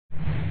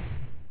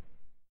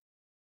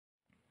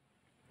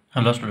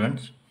Hello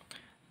students,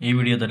 ಈ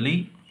ವಿಡಿಯೋದಲ್ಲಿ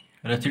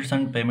receipts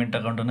and payment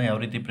ಅಕೌಂಟನ್ನು ಯಾವ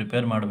ರೀತಿ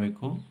ಪ್ರಿಪೇರ್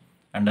ಮಾಡಬೇಕು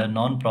ಆ್ಯಂಡ್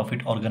ನಾನ್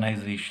ಪ್ರಾಫಿಟ್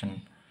ಆರ್ಗನೈಸೇಷನ್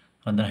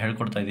ಅದನ್ನು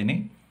ಹೇಳ್ಕೊಡ್ತಾ ಇದ್ದೀನಿ.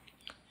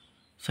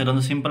 ಸೊ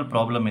ಇದೊಂದು ಸಿಂಪಲ್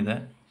ಪ್ರಾಬ್ಲಮ್ ಇದೆ.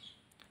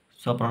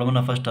 ಸೊ ಆ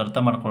ಪ್ರಾಬ್ಲಮನ್ನು ಫಸ್ಟ್ ಅರ್ಥ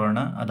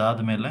ಮಾಡ್ಕೊಳ್ಳೋಣ.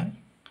 ಅದಾದಮೇಲೆ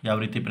ಯಾವ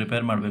ರೀತಿ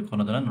ಪ್ರಿಪೇರ್ ಮಾಡಬೇಕು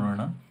ಅನ್ನೋದನ್ನು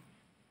ನೋಡೋಣ.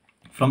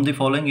 From the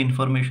following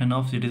information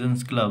of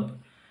citizens club,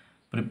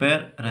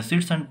 prepare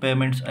receipts and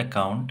payments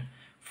account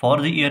for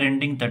the year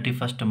ending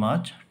 31st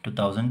March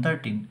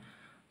 2013.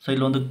 So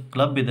ಇಲ್ಲೊಂದು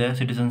ಕ್ಲಬ್ ಇದೆ,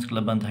 ಸಿಟಿಸನ್ಸ್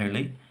ಕ್ಲಬ್ ಅಂತ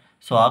ಹೇಳಿ.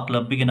 ಸೊ ಆ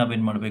ಕ್ಲಬ್ಬಿಗೆ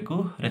ನಾವೇನು ಮಾಡಬೇಕು,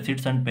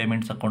 ರೆಸಿಟ್ಸ್ ಆ್ಯಂಡ್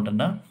ಪೇಮೆಂಟ್ಸ್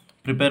ಅಕೌಂಟನ್ನು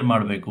ಪ್ರಿಪೇರ್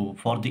ಮಾಡಬೇಕು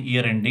for the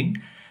year ending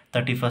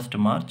 31st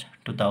March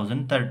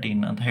 2013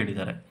 ಅಂತ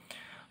ಹೇಳಿದ್ದಾರೆ.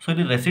 ಸೊ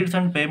ಇಲ್ಲಿ ರೆಸಿಟ್ಸ್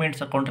ಆ್ಯಂಡ್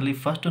ಪೇಮೆಂಟ್ಸ್ ಅಕೌಂಟಲ್ಲಿ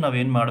ಫಸ್ಟ್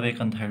ನಾವೇನು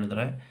ಮಾಡಬೇಕಂತ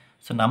ಹೇಳಿದ್ರೆ,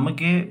 ಸೊ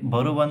ನಮಗೆ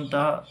ಬರುವಂಥ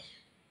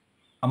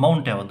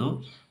ಅಮೌಂಟ್ ಯಾವುದು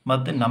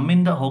ಮತ್ತು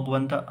ನಮ್ಮಿಂದ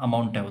ಹೋಗುವಂಥ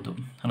ಅಮೌಂಟ್ ಯಾವುದು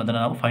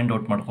ಅನ್ನೋದನ್ನು ನಾವು ಫೈಂಡ್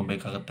ಔಟ್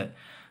ಮಾಡ್ಕೊಬೇಕಾಗತ್ತೆ.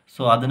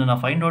 ಸೊ ಅದನ್ನು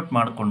ನಾವು ಫೈಂಡ್ ಔಟ್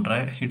ಮಾಡಿಕೊಂಡ್ರೆ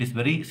it is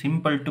very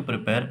simple to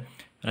prepare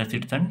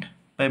receipts and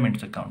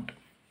payments account.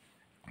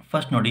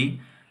 First ನೋಡಿ,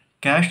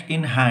 ಕ್ಯಾಶ್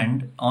ಇನ್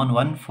ಹ್ಯಾಂಡ್ ಆನ್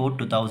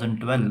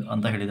 1/4/2012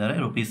 ಅಂತ ಹೇಳಿದ್ದಾರೆ,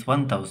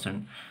 ₹1000.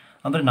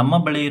 ಅಂದರೆ ನಮ್ಮ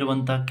ಬಳಿ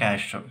ಇರುವಂಥ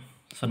ಕ್ಯಾಶ್.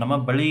 ಸೊ ನಮ್ಮ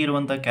ಬಳಿ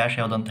ಇರುವಂಥ ಕ್ಯಾಶ್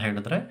ಯಾವುದು ಅಂತ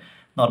ಹೇಳಿದ್ರೆ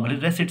ನಾರ್ಮಲಿ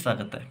ರೆಸಿಟ್ಸ್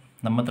ಆಗುತ್ತೆ.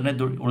 ನಮ್ಮ ಹತ್ರನೇ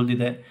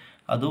ಉಳಿದಿದೆ,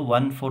 ಅದು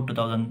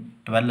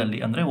 1/4/2012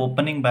 ಅಂದರೆ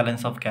ಓಪನಿಂಗ್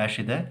ಬ್ಯಾಲೆನ್ಸ್ ಆಫ್ ಕ್ಯಾಶ್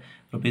ಇದೆ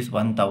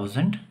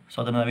 ₹1000. ಸೊ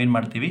ಅದನ್ನು ನಾವೇನು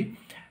ಮಾಡ್ತೀವಿ,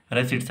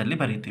 ರೆಸಿಟ್ಸಲ್ಲಿ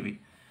ಬರೀತೀವಿ.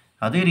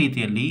 ಅದೇ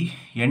ರೀತಿಯಲ್ಲಿ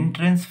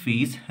ಎಂಟ್ರೆನ್ಸ್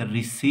ಫೀಸ್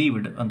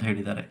ರಿಸೀವ್ಡ್ ಅಂತ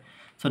ಹೇಳಿದ್ದಾರೆ.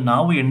 ಸೊ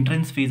ನಾವು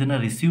ಎಂಟ್ರೆನ್ಸ್ ಫೀಸನ್ನು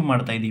ರಿಸೀವ್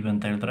ಮಾಡ್ತಾ ಇದ್ದೀವಿ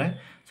ಅಂತ ಹೇಳಿದ್ರೆ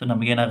ಸೊ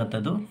ನಮಗೇನಾಗುತ್ತೆ,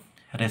 ಅದು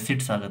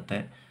ರೆಸಿಟ್ಸ್ ಆಗುತ್ತೆ.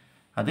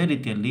 ಅದೇ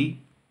ರೀತಿಯಲ್ಲಿ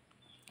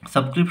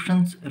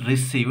ಸಬ್ಸ್ಕ್ರಿಪ್ಷನ್ಸ್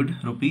ರಿಸೀವ್ಡ್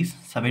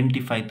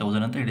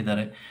 ₹75,000 ಅಂತ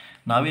ಹೇಳಿದ್ದಾರೆ.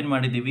 ನಾವೇನು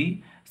ಮಾಡಿದ್ದೀವಿ,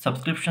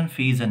 ಸಬ್ಸ್ಕ್ರಿಪ್ಷನ್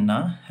ಫೀಸನ್ನು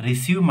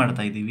ರಿಸೀವ್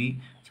ಮಾಡ್ತಾ ಇದ್ದೀವಿ.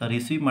 ಸೊ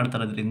ರಿಸೀವ್ ಮಾಡ್ತಾ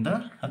ಇರೋದ್ರಿಂದ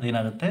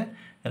ಅದೇನಾಗುತ್ತೆ,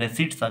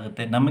 ರೆಸಿಟ್ಸ್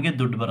ಆಗುತ್ತೆ. ನಮಗೆ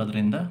ದುಡ್ಡು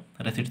ಬರೋದ್ರಿಂದ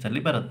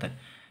ರೆಸಿಟ್ಸಲ್ಲಿ ಬರುತ್ತೆ.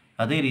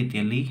 ಅದೇ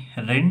ರೀತಿಯಲ್ಲಿ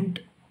ರೆಂಟ್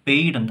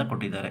ಪೇಯ್ಡ್ ಅಂತ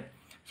ಕೊಟ್ಟಿದ್ದಾರೆ.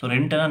 ಸೊ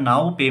ರೆಂಟನ್ನು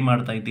ನಾವು ಪೇ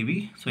ಮಾಡ್ತಾ ಇದ್ದೀವಿ.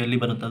 ಸೊ ಎಲ್ಲಿ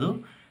ಬರುತ್ತೆ, ಅದು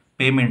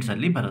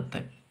ಪೇಮೆಂಟ್ಸಲ್ಲಿ ಬರುತ್ತೆ.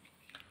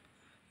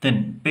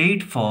 Then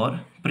paid for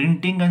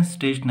printing and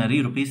stationery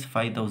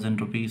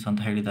 ₹5,000 ಅಂತ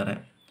ಹೇಳಿದ್ದಾರೆ.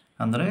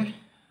 ಅಂದರೆ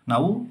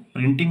ನಾವು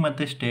ಪ್ರಿಂಟಿಂಗ್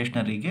ಮತ್ತು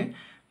ಸ್ಟೇಷ್ನರಿಗೆ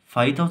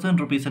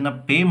 ₹5,000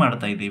 ಪೇ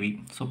ಮಾಡ್ತಾ ಇದ್ದೀವಿ.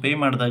 ಸೊ ಪೇ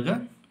ಮಾಡಿದಾಗ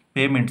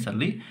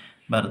ಪೇಮೆಂಟ್ಸಲ್ಲಿ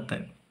ಬರುತ್ತೆ.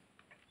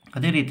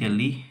 ಅದೇ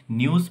ರೀತಿಯಲ್ಲಿ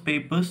ನ್ಯೂಸ್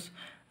ಪೇಪರ್ಸ್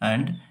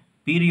ಆ್ಯಂಡ್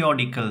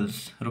ಪೀರಿಯಾಡಿಕಲ್ಸ್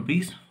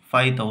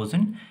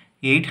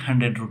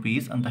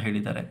 ₹5,800 ಅಂತ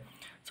ಹೇಳಿದ್ದಾರೆ.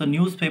 ಸೊ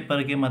ನ್ಯೂಸ್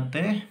ಪೇಪರ್ಗೆ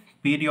ಮತ್ತು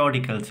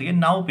ಪೀರಿಯಾಡಿಕಲ್ಸ್ಗೆ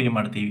ನಾವು ಪೇ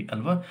ಮಾಡ್ತೀವಿ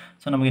ಅಲ್ವಾ.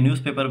 ಸೊ ನಮಗೆ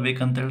ನ್ಯೂಸ್ ಪೇಪರ್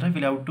ಬೇಕಂತ ಹೇಳಿದ್ರೆ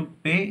will have to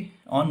pay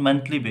on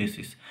monthly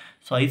basis.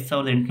 So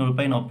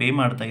 ₹5,800 ನಾವು ಪೇ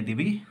ಮಾಡ್ತಾ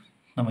ಇದ್ದೀವಿ,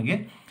 ನಮಗೆ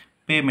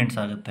ಪೇಮೆಂಟ್ಸ್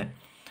ಆಗುತ್ತೆ.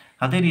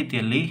 ಅದೇ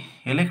ರೀತಿಯಲ್ಲಿ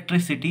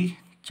electricity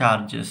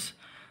charges.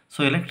 So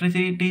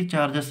electricity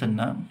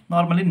ಚಾರ್ಜಸನ್ನು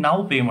normally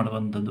ನಾವು ಪೇ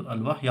ಮಾಡುವಂಥದ್ದು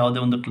ಅಲ್ವಾ. ಯಾವುದೇ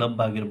ಒಂದು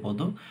ಕ್ಲಬ್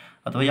ಆಗಿರ್ಬೋದು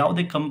ಅಥವಾ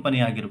ಯಾವುದೇ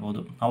ಕಂಪನಿ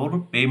ಆಗಿರ್ಬೋದು, ಅವರು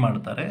ಪೇ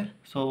ಮಾಡ್ತಾರೆ.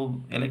 ಸೊ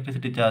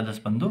ಎಲೆಕ್ಟ್ರಿಸಿಟಿ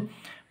ಚಾರ್ಜಸ್ ಬಂದು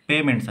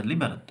ಪೇಮೆಂಟ್ಸಲ್ಲಿ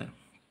ಬರುತ್ತೆ.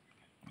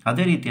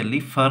 ಅದೇ ರೀತಿಯಲ್ಲಿ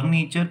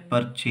ಫರ್ನಿಚರ್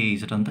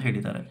ಪರ್ಚೇಸ್ಡ್ ಅಂತ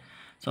ಹೇಳಿದ್ದಾರೆ.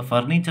 ಸೊ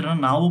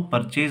ಫರ್ನಿಚರನ್ನು ನಾವು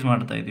ಪರ್ಚೇಸ್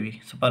ಮಾಡ್ತಾ ಇದ್ದೀವಿ.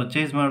 ಸೊ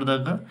ಪರ್ಚೇಸ್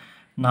ಮಾಡಿದಾಗ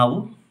ನಾವು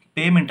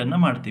ಪೇಮೆಂಟನ್ನು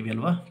ಮಾಡ್ತೀವಿ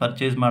ಅಲ್ವಾ.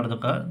 ಪರ್ಚೇಸ್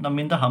ಮಾಡಿದಾಗ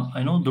ನಮ್ಮಿಂದ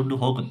ದುಡ್ಡು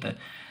ಹೋಗುತ್ತೆ.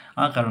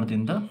 ಆ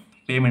ಕಾರಣದಿಂದ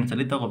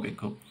ಪೇಮೆಂಟ್ಸಲ್ಲಿ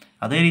ತಗೋಬೇಕು.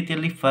 ಅದೇ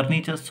ರೀತಿಯಲ್ಲಿ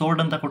ಫರ್ನಿಚರ್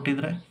ಸೋಲ್ಡ್ ಅಂತ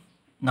ಕೊಟ್ಟಿದ್ರೆ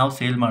ನಾವು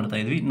ಸೇಲ್ ಮಾಡ್ತಾ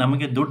ಇದ್ವಿ,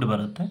 ನಮಗೆ ದುಡ್ಡು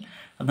ಬರುತ್ತೆ,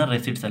 ಅದನ್ನು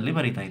ರೆಸಿಟ್ಸಲ್ಲಿ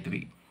ಬರಿತಾ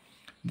ಇದ್ವಿ.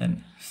 Then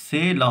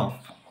sale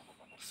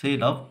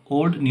of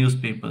old news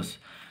papers.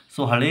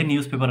 So ಹಳೆ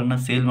ನ್ಯೂಸ್ ಪೇಪರನ್ನು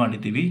ಸೇಲ್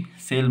ಮಾಡಿದ್ದೀವಿ,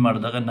 ಸೇಲ್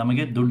ಮಾಡಿದಾಗ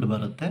ನಮಗೆ ದುಡ್ಡು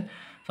ಬರುತ್ತೆ.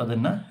 ಸೊ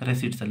ಅದನ್ನು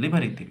ರೆಸಿಟ್ಸಲ್ಲಿ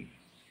ಬರಿತೀವಿ.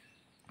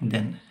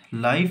 Then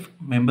life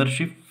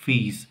membership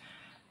fees.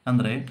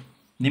 ಅಂದರೆ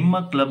ನಿಮ್ಮ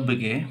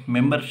ಕ್ಲಬ್ಗೆ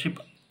ಮೆಂಬರ್ಶಿಪ್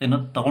ಏನೋ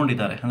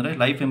ತೊಗೊಂಡಿದ್ದಾರೆ, ಅಂದರೆ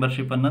ಲೈಫ್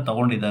ಮೆಂಬರ್ಶಿಪ್ಪನ್ನು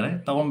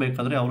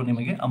ತೊಗೊಬೇಕಾದ್ರೆ ಅವರು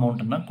ನಿಮಗೆ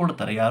ಅಮೌಂಟನ್ನು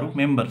ಕೊಡ್ತಾರೆ, ಯಾರು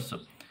ಮೆಂಬರ್ಸು.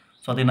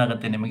 ಸೊ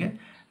ಅದೇನಾಗುತ್ತೆ, ನಿಮಗೆ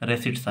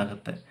ರೆಸಿಟ್ಸ್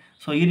ಆಗುತ್ತೆ.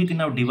 ಸೊ ಈ ರೀತಿ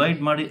ನಾವು ಡಿವೈಡ್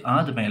ಮಾಡಿ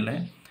ಆದಮೇಲೆ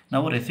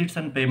ನಾವು ರೆಸಿಟ್ಸ್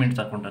ಆ್ಯಂಡ್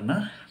ಪೇಮೆಂಟ್ಸ್ ಅಕೌಂಟನ್ನು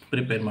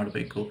ಪ್ರಿಪೇರ್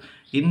ಮಾಡಬೇಕು.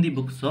 In the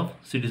books of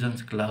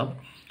citizens club,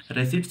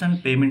 receipts and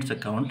payments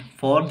account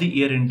for the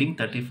year ending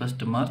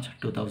 31st March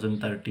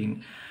 2013.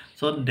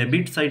 So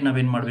debit side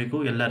ನಾವೇನು ಮಾಡಬೇಕು,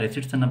 ಎಲ್ಲ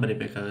ರೆಸಿಟ್ಸನ್ನು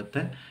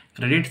ಬರೀಬೇಕಾಗತ್ತೆ.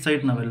 ಕ್ರೆಡಿಟ್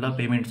ಸೈಡ್ ನಾವೆಲ್ಲ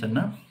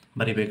ಪೇಮೆಂಟ್ಸನ್ನು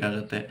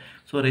ಬರೀಬೇಕಾಗತ್ತೆ.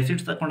 ಸೊ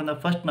ರೆಸಿಟ್ಸ್ ಅಕೌಂಟಿಂದ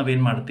ಫಸ್ಟ್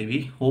ನಾವೇನು ಮಾಡ್ತೀವಿ,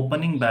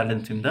 ಓಪನಿಂಗ್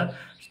ಬ್ಯಾಲೆನ್ಸಿಂದ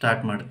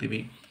ಸ್ಟಾರ್ಟ್ ಮಾಡ್ತೀವಿ.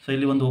 ಸೊ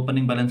ಇಲ್ಲಿ ಒಂದು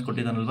opening balance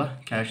ಕೊಟ್ಟಿದ್ದಾನಲ್ವ,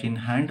 cash in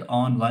hand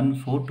on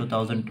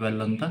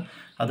 1/4/2012 ಅಂತ,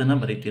 ಅದನ್ನು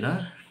ಬರೀತೀರಾ.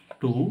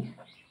 ಟು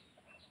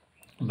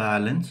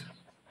ಬ್ಯಾಲೆನ್ಸ್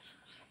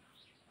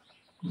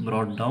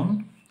ಬ್ರಾಟ್ ಡೌನ್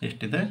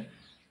ಎಷ್ಟಿದೆ,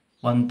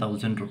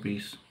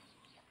 ₹1,000.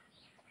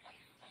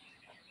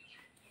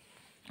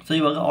 ಸೊ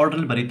ಇವಾಗ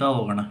ಆರ್ಡ್ರಲ್ಲಿ ಬರಿತಾ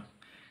ಹೋಗೋಣ.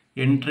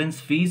 Entrance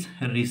fees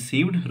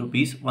received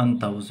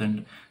 ₹1,000.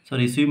 So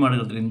receive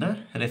ಮಾಡಿರೋದ್ರಿಂದ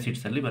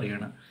ರೆಸಿಟ್ಸಲ್ಲಿ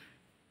ಬರೆಯೋಣ.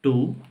 To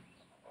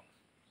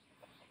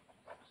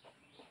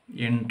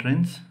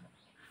entrance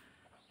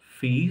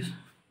fees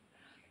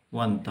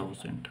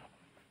 1,000.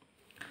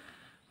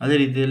 ಅದೇ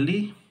ರೀತಿಯಲ್ಲಿ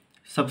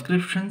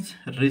ಸಬ್ಸ್ಕ್ರಿಪ್ಷನ್ಸ್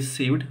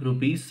ರಿಸೀವ್ಡ್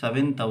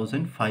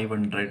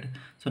 ₹7,500.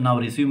 ಸೊ ನಾವು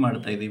ರಿಸೀವ್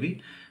ಮಾಡ್ತಾ ಇದ್ದೀವಿ,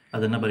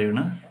 ಅದನ್ನು ಬರೆಯೋಣ.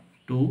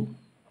 ಟು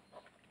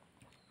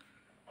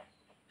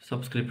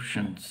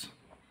ಸಬ್ಸ್ಕ್ರಿಪ್ಷನ್ಸ್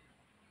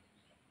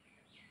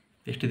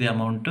ಎಷ್ಟಿದೆ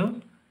ಅಮೌಂಟು,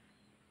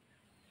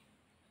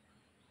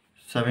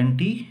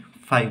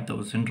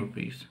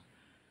 ₹75,000.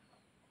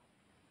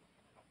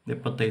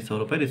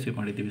 ₹75,000 ರಿಸೀವ್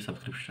ಮಾಡಿದ್ದೀವಿ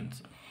ಸಬ್ಸ್ಕ್ರಿಪ್ಷನ್ಸ್.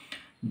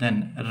 ದೆನ್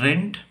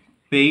ರೆಂಟ್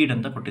ಪೇಯ್ಡ್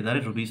ಅಂತ ಕೊಟ್ಟಿದ್ದಾರೆ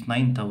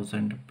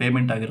 ₹9,000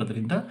 ಪೇಮೆಂಟ್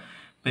ಆಗಿರೋದ್ರಿಂದ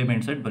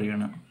ಪೇಮೆಂಟ್ ಸೈಡ್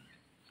ಬರೆಯೋಣ.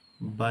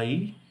 ಬೈ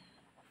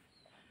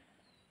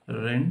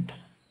ರೆಂಟ್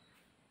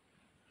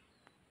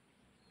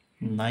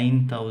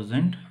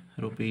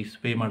 ₹9,000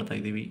 ಪೇ ಮಾಡ್ತಾ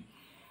ಇದ್ದೀವಿ.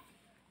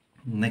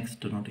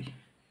 ನೆಕ್ಸ್ಟ್ ನೋಡಿ,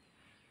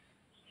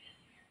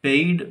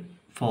 paid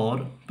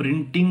for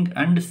printing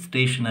and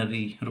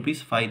stationery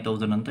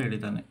 ₹5,000 ಅಂತ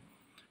ಹೇಳಿದ್ದಾನೆ.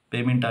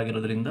 ಪೇಮೆಂಟ್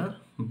ಆಗಿರೋದ್ರಿಂದ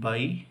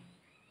by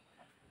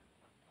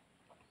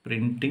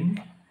printing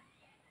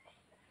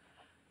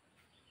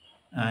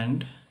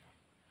and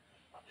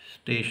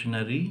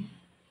stationery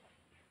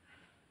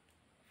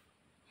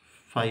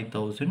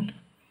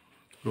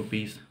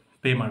 ₹5,000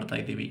 pay ಮಾಡ್ತಾ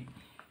ಇದ್ದೀವಿ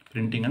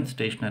ಪ್ರಿಂಟಿಂಗ್ ಆ್ಯಂಡ್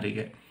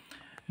ಸ್ಟೇಷನರಿಗೆ.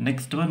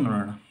 ನೆಕ್ಸ್ಟ್ ಒನ್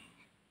ನೋಡೋಣ,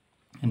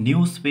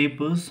 news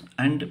papers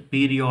and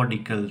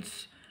ಪೀರಿಯಾಡಿಕಲ್ಸ್.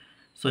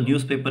 So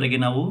news ಪೇಪರಿಗೆ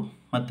ನಾವು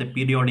ಮತ್ತು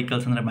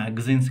ಪೀರಿಯಾಡಿಕಲ್ಸ್ ಅಂದರೆ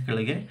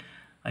ಮ್ಯಾಗಝೀನ್ಸ್ಗಳಿಗೆ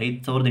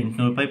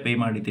 ₹5,800 ಪೇ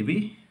ಮಾಡಿದ್ದೀವಿ.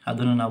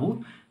 ಅದನ್ನು ನಾವು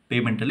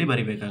ಪೇಮೆಂಟಲ್ಲಿ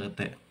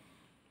ಬರಿಬೇಕಾಗತ್ತೆ.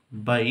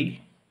 ಬೈ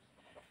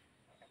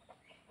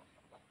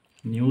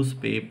ನ್ಯೂಸ್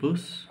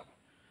ಪೇಪರ್ಸ್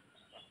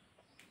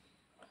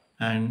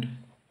ಆ್ಯಂಡ್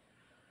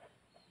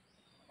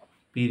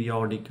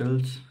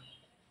ಪೀರಿಯಾಡಿಕಲ್ಸ್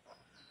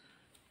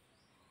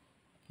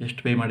ಎಷ್ಟು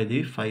ಪೇ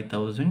ಮಾಡಿದ್ದೀವಿ?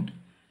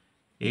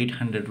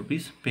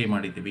 ₹5,800 ಪೇ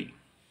ಮಾಡಿದ್ದೀವಿ.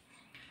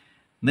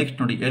 ನೆಕ್ಸ್ಟ್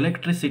ನೋಡಿ,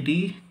 ಎಲೆಕ್ಟ್ರಿಸಿಟಿ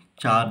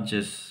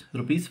ಚಾರ್ಜಸ್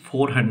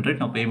 ₹400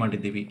 ನಾವು ಪೇ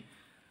ಮಾಡಿದ್ದೀವಿ.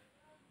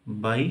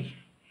 By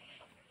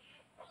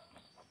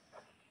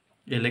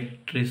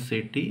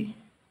electricity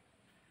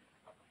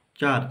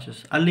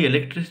charges. ಅಲ್ಲಿ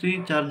ಎಲೆಕ್ಟ್ರಿಸಿಟಿ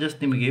ಚಾರ್ಜಸ್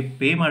ನಿಮಗೆ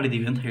ಪೇ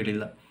ಮಾಡಿದ್ದೀವಿ ಅಂತ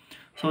ಹೇಳಿಲ್ಲ.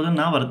 ಸೊ ಅದನ್ನು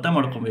ನಾವು ಅರ್ಥ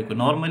ಮಾಡ್ಕೊಬೇಕು.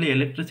 ನಾರ್ಮಲಿ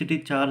ಎಲೆಕ್ಟ್ರಿಸಿಟಿ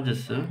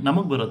ಚಾರ್ಜಸ್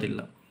ನಮಗೆ ಬರೋದಿಲ್ಲ.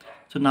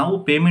 ಸೊ ನಾವು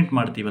ಪೇಮೆಂಟ್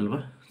ಮಾಡ್ತೀವಲ್ವ,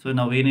 ಸೊ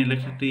ನಾವೇನು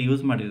ಎಲೆಕ್ಟ್ರಿಸಿಟಿ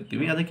ಯೂಸ್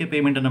ಮಾಡಿರ್ತೀವಿ ಅದಕ್ಕೆ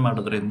ಪೇಮೆಂಟನ್ನು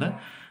ಮಾಡೋದ್ರಿಂದ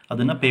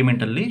ಅದನ್ನು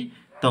ಪೇಮೆಂಟಲ್ಲಿ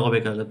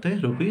ತೊಗೋಬೇಕಾಗತ್ತೆ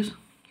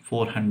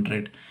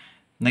 ₹400.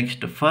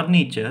 ನೆಕ್ಸ್ಟ್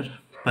ಫರ್ನಿಚರ್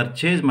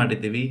ಪರ್ಚೇಸ್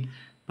ಮಾಡಿದ್ದೀವಿ.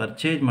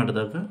 ಪರ್ಚೇಸ್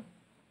ಮಾಡಿದಾಗ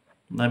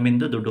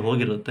ನಮ್ಮಿಂದ ದುಡ್ಡು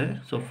ಹೋಗಿರುತ್ತೆ.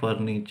 ಸೊ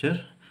ಫರ್ನಿಚರ್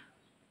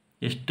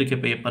ಎಷ್ಟಕ್ಕೆ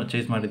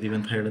ಪರ್ಚೇಸ್ ಮಾಡಿದ್ದೀವಿ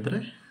ಅಂತ ಹೇಳಿದ್ರೆ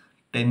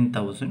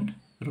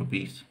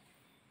 ₹10,000.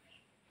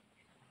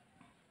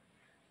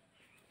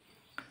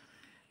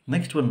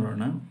 ನೆಕ್ಸ್ಟ್ ಒನ್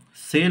ನೋಡೋಣ,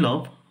 sale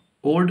of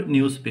old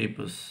news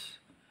papers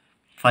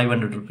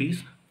 ₹500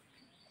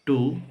 to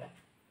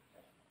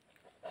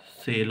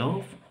sale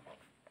of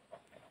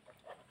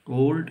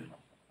old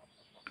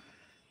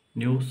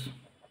news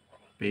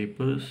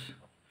papers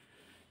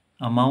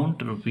amount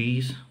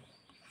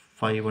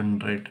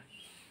 ₹500.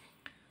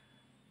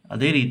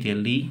 ಅದೇ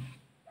ರೀತಿಯಲ್ಲಿ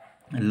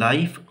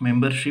ಲೈಫ್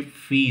ಮೆಂಬರ್ಶಿಪ್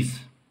ಫೀಸ್.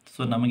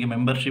 ಸೊ ನಮಗೆ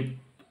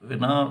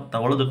ಮೆಂಬರ್ಶಿಪ್ನ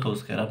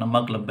ತಗೊಳ್ಳೋದಕ್ಕೋಸ್ಕರ ನಮ್ಮ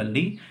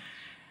ಕ್ಲಬ್ಬಲ್ಲಿ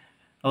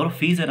ಅವರು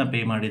ಫೀಸನ್ನು ಪೇ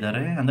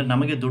ಮಾಡಿದ್ದಾರೆ, ಅಂದರೆ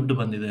ನಮಗೆ ದುಡ್ಡು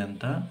ಬಂದಿದೆ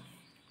ಅಂತ.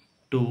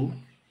 To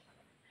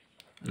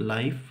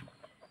life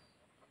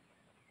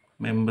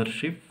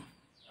membership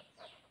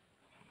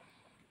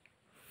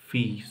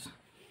fees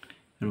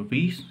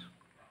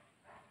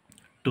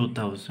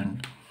 ₹2,000.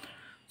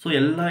 So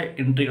ಎಲ್ಲ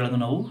ಎಂಟ್ರಿಗಳನ್ನು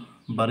ನಾವು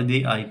ಬರೆದೇ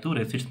ಆಯಿತು,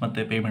 ರೆಸಿಟ್ಸ್ ಮತ್ತು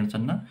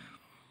ಪೇಮೆಂಟ್ಸನ್ನು.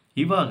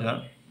 ಇವಾಗ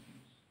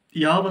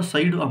ಯಾವ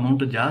ಸೈಡು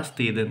ಅಮೌಂಟ್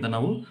ಜಾಸ್ತಿ ಇದೆ ಅಂತ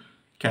ನಾವು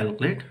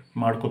ಕ್ಯಾಲ್ಕುಲೇಟ್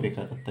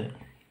ಮಾಡ್ಕೋಬೇಕಾಗತ್ತೆ.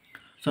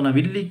 ಸೊ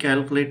ನಾವಿಲ್ಲಿ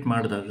ಕ್ಯಾಲ್ಕುಲೇಟ್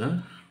ಮಾಡಿದಾಗ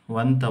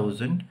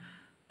 1,000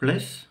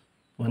 ಪ್ಲಸ್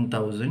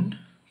 1,000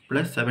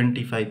 ಪ್ಲಸ್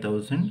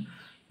 75,000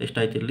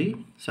 ಎಷ್ಟಾಯ್ತು ಇಲ್ಲಿ?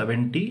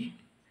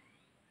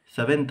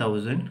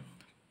 77,000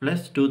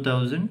 ಪ್ಲಸ್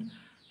 2,000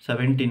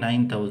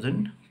 79,000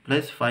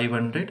 ಪ್ಲಸ್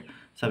 500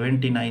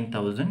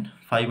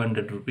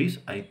 ₹79,500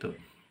 ಆಯಿತು.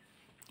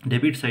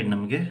 ಡೆಬಿಟ್ ಸೈಡ್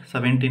ನಮಗೆ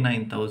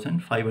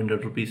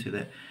 ₹79,500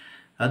 ಇದೆ.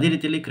 ಅದೇ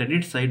ರೀತಿಯಲ್ಲಿ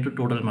ಕ್ರೆಡಿಟ್ ಸೈಡ್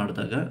ಟೋಟಲ್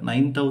ಮಾಡಿದಾಗ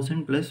 9,000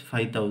 ಪ್ಲಸ್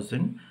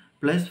 5,000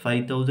 ಪ್ಲಸ್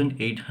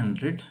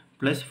 5,800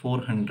 ಪ್ಲಸ್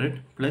 400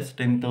 ಪ್ಲಸ್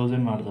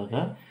 10,000 ಮಾಡಿದಾಗ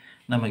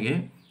ನಮಗೆ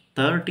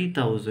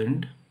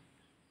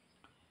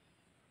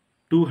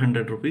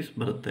 ₹30,200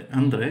 ಬರುತ್ತೆ.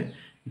 ಅಂದರೆ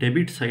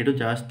ಡೆಬಿಟ್ ಸೈಡು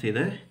ಜಾಸ್ತಿ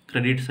ಇದೆ,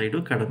 ಕ್ರೆಡಿಟ್ ಸೈಡು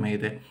ಕಡಿಮೆ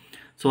ಇದೆ.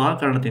 ಸೊ ಆ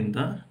ಕಾರಣದಿಂದ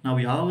ನಾವು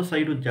ಯಾವ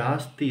ಸೈಡು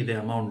ಜಾಸ್ತಿ ಇದೆ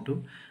ಅಮೌಂಟು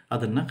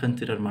ಅದನ್ನು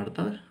ಕನ್ಸಿಡರ್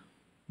ಮಾಡ್ತಾ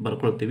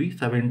ಬರ್ಕೊಳ್ತೀವಿ.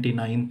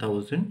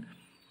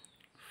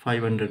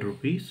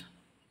 ₹79,500.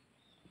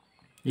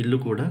 ಇಲ್ಲೂ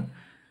ಕೂಡ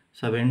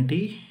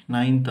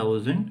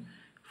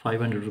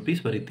 ₹79,500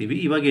 ಬರಿತೀವಿ.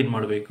 ಇವಾಗ ಏನು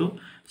ಮಾಡಬೇಕು?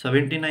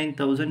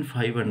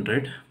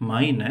 79,500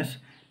 ಮೈನಸ್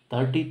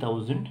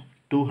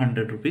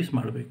 ₹30,200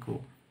 ಮಾಡಬೇಕು.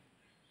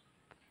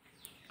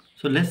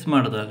 ಸೊ ಲೆಸ್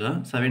ಮಾಡಿದಾಗ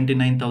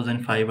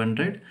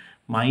 79,500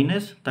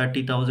 ಮೈನಸ್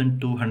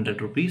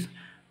 ₹30,200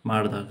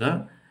 ಮಾಡಿದಾಗ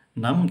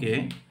ನಮಗೆ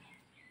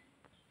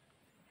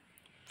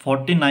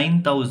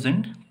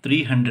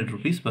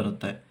 ₹49,300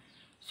 ಬರುತ್ತೆ.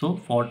 ಸೊ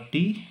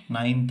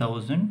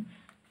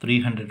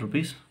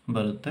 ₹49,300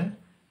 ಬರುತ್ತೆ.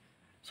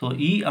 ಸೊ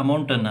ಈ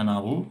ಅಮೌಂಟನ್ನು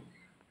ನಾವು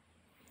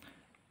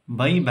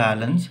ಬೈ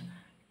ಬ್ಯಾಲೆನ್ಸ್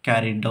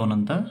ಕ್ಯಾರಿಡ್ ಡೌನ್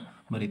ಅಂತ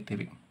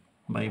ಬರಿತೀವಿ.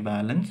 By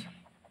balance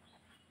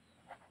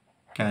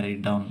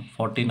carried down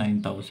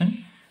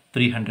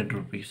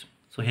 ₹49,300.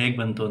 So ಹೇಗೆ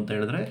ಬಂತು ಅಂತ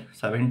ಹೇಳಿದ್ರೆ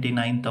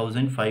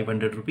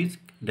 79,500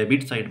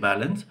 debit side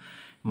balance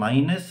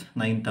minus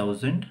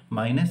 9,000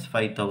 minus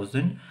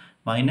 5,000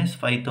 minus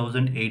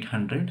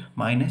 5,800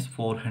 minus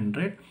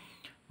 400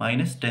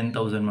 minus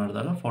 10,000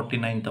 ಮಾಡಿದಾಗ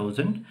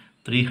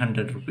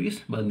 ₹49,300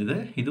 ಬಂದಿದೆ.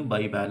 ಇದು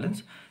by balance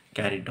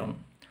carry down.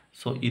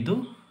 So ಇದು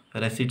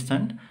ರೆಸಿಟ್ಸ್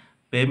ಆ್ಯಂಡ್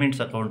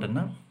ಪೇಮೆಂಟ್ಸ್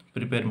ಅಕೌಂಟನ್ನು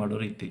ಪ್ರಿಪೇರ್ ಮಾಡೋ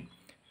ರೀತಿ.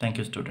 Thank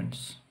you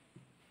students.